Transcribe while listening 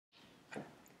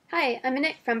Hi, I'm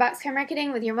Monique from Boxcar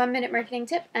Marketing with your 1-minute marketing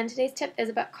tip, and today's tip is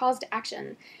about calls to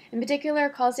action, in particular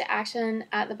calls to action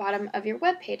at the bottom of your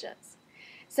web pages.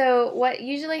 So what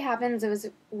usually happens is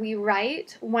we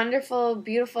write wonderful,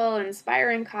 beautiful,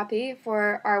 inspiring copy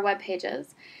for our web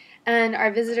pages, and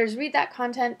our visitors read that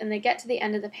content and they get to the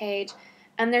end of the page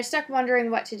and they're stuck wondering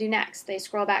what to do next. They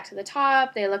scroll back to the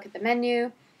top, they look at the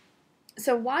menu.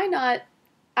 So why not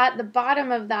at the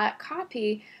bottom of that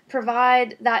copy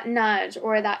provide that nudge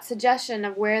or that suggestion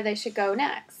of where they should go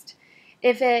next?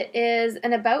 If it is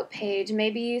an about page,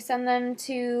 maybe you send them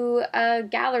to a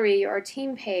gallery or a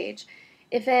team page.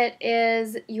 If it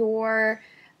is your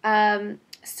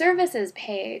services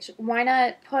page, why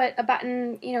not put a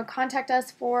button, contact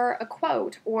us for a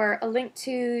quote or a link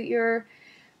to your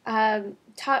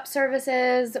top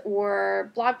services or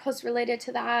blog posts related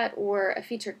to that or a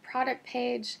featured product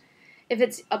page. If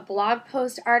it's a blog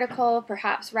post article,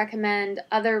 perhaps recommend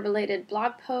other related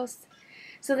blog posts.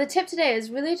 So the tip today is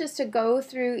really just to go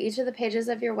through each of the pages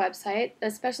of your website,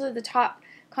 especially the top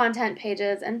content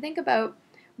pages, and think about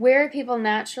where people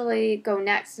naturally go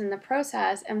next in the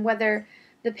process and whether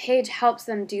the page helps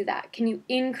them do that. Can you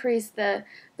increase the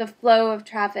flow of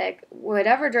traffic,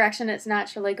 whatever direction it's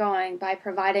naturally going, by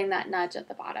providing that nudge at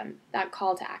the bottom, that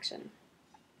call to action?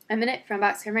 I'm Monique from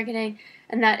Boxcar Marketing,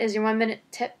 and that is your 1-minute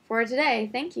tip for today.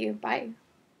 Thank you. Bye.